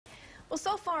Well,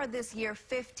 so far this year,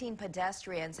 15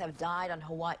 pedestrians have died on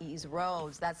Hawaii's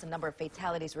roads. That's the number of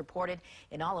fatalities reported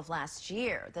in all of last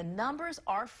year. The numbers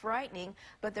are frightening,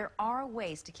 but there are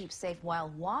ways to keep safe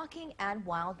while walking and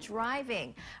while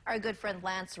driving. Our good friend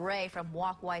Lance Ray from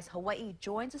Walkwise Hawaii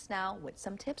joins us now with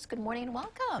some tips. Good morning and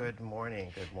welcome. Good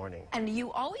morning. Good morning. And you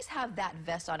always have that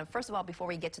vest on. And first of all, before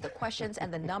we get to the questions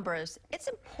and the numbers, it's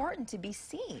important to be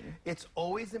seen. It's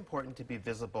always important to be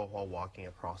visible while walking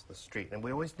across the street. And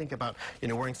we always think about,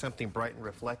 wearing something bright and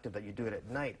reflective, that you do it at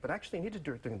night, but actually you need to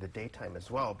do it during the daytime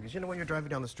as well, because when you're driving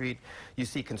down the street, you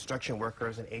see construction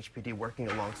workers and HPD working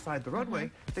alongside the roadway.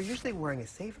 They're usually wearing a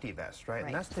safety vest, right?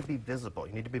 And that's to be visible.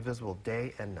 You need to be visible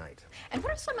day and night. And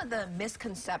what are some of the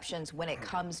misconceptions when it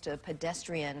comes to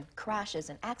pedestrian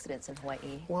crashes and accidents in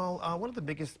Hawaii? Well, one of the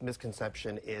biggest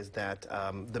misconceptions is that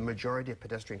the majority of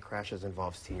pedestrian crashes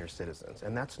involve senior citizens,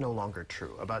 and that's no longer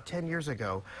true. About 10 years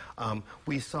ago,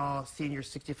 we saw seniors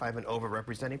 65 and over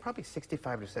representing probably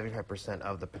 65 to 75%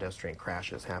 of the pedestrian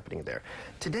crashes happening there.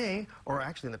 Today, or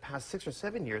actually in the past 6 or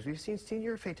 7 years, we've seen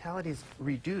senior fatalities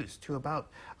reduced to about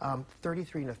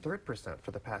 33 1/3%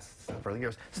 for the past several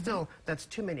years. Still, that's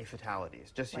too many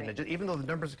fatalities. Just, even though the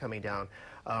numbers are coming down,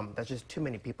 that's just too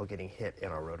many people getting hit in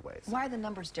our roadways. Why are the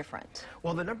numbers different?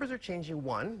 Well, the numbers are changing,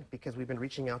 one, because we've been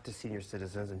reaching out to senior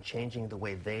citizens and changing the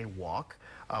way they walk.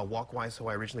 Walkwise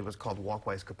Hawaii originally was called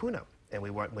Walkwise Kapuna, and we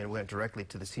went directly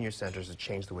to the senior centers to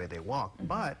change the way they walk.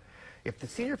 But if the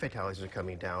senior fatalities are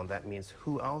coming down, that means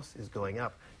who else is going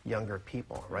up? Younger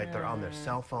people, right? They're on their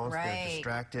cell phones, they're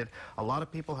distracted. A lot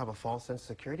of people have a false sense of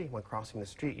security when crossing the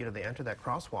street. They enter that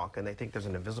crosswalk and they think there's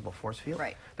an invisible force field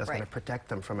that's going to protect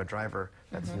them from a driver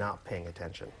that's not paying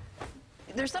attention.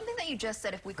 There's something that you just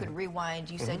said, if we could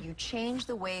rewind. You said you changed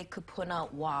the way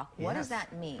kupuna walk. What does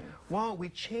that mean? Well, we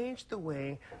changed the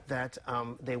way that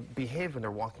they behave when they're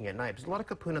walking at night. Because a lot of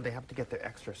kupuna, they have to get their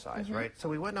exercise, right? So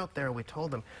we went out there and we told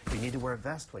them, you need to wear a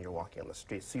vest when you're walking on the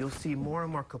street. So you'll see more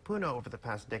and more kupuna over the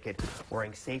past decade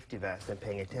wearing safety vests and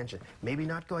paying attention. Maybe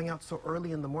not going out so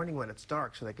early in the morning when it's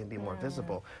dark so they can be more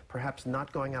visible. Perhaps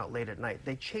not going out late at night.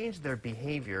 They changed their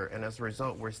behavior, and as a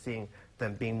result, we're seeing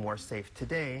them being more safe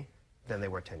today than they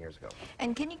were 10 years ago.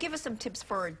 And can you give us some tips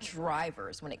for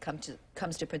drivers when it comes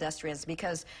to pedestrians?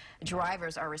 Because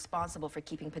drivers are responsible for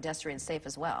keeping pedestrians safe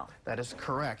as well. That is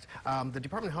correct. The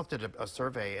Department of Health did a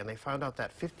survey, and they found out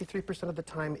that 53% of the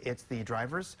time it's the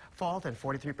driver's fault, and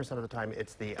 43% of the time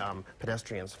it's the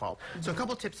pedestrian's fault. So a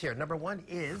couple tips here. Number one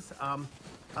is,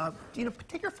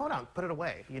 take your phone out, put it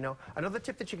away. Another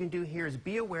tip that you can do here is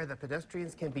be aware that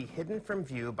pedestrians can be hidden from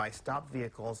view by stopped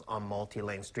vehicles on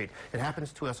multi-lane street. It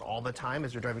happens to us all the time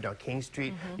as you're driving down King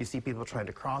Street. You see people trying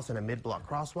to cross in a mid-block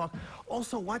crosswalk.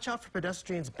 Also, watch out for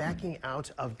pedestrians backing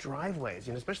out of driveways,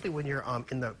 especially when you're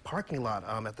in the parking lot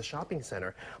at the shopping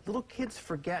center. Little kids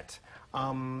forget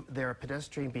their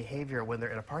pedestrian behavior when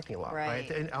they're in a parking lot, right?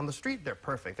 And on the street, they're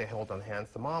perfect. They hold on hands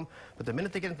to mom, but the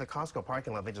minute they get into the Costco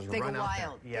parking lot, they just run out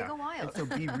there. They go wild. And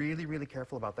so be really, really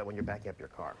careful about that when you're backing up your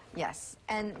car. Yes.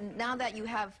 And now that you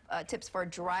have tips for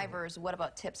drivers, what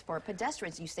about tips for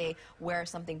pedestrians? You say wear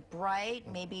something bright,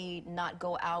 maybe not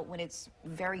go out when it's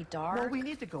very dark. Well, we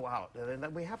need to go out.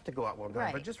 We have to go out when we're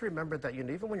going. But just remember that,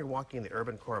 even when you're walking in the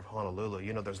urban core of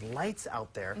Honolulu, there's lights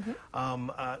out there.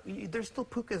 There's still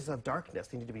pukas of darkness.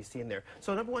 They need to be seen there.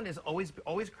 So number one is always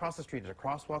cross the street at a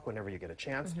crosswalk whenever you get a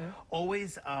chance.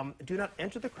 Always do not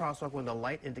enter the crosswalk when the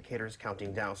light indicator is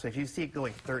counting down. So if you see it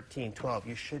going 13, 12,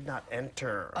 you should not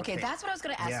enter. Okay, that's what I was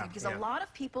going to ask you, because a lot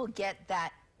of people get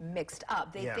that mixed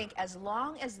up. They think as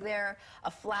long as they're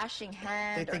a flashing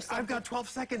hand, they think, I've got 12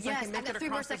 seconds, I can make it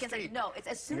across the street. No, it's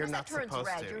as soon as it turns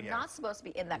red, you're not supposed to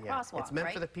be in that crosswalk, It's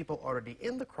meant for the people already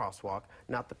in the crosswalk,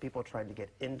 not the people trying to get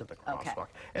into the crosswalk.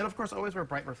 And of course, always wear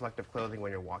bright reflective clothing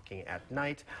when you're walking at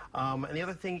night. And the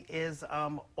other thing is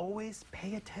always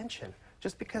pay attention.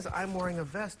 Just because I'm wearing a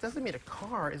vest doesn't mean a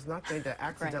car is not going to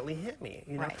accidentally hit me.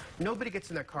 Nobody gets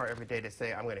in their car every day to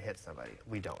say, I'm going to hit somebody.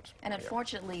 We don't. And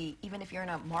unfortunately, even if you're in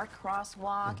a marked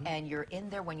crosswalk and you're in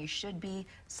there when you should be,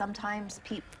 sometimes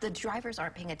the drivers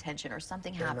aren't paying attention or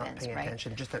something happens, They're not paying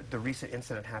attention. Just the recent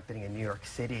incident happening in New York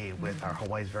City with our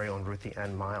Hawaii's very own Ruthie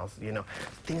Ann Miles.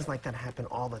 Things like that happen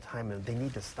all the time, and they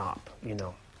need to stop,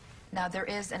 Now, there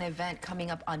is an event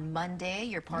coming up on Monday.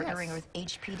 You're partnering with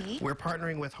HPD. We're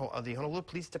partnering with the Honolulu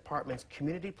Police Department's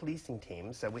community policing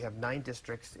teams. We have 9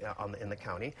 districts in the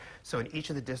county. So in each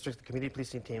of the districts, the community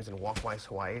policing teams in Walkwise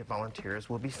Hawaii volunteers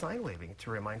will be sign waving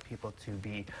to remind people to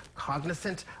be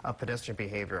cognizant of pedestrian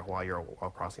behavior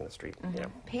while crossing the street.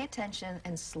 Pay attention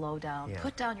and slow down.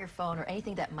 Put down your phone or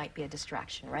anything that might be a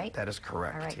distraction, right? That is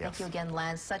correct. All right. Thank you again,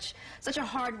 Lance. Such a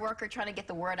hard worker trying to get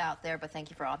the word out there, but thank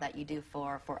you for all that you do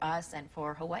for us. us and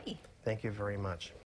for Hawaii. Thank you very much.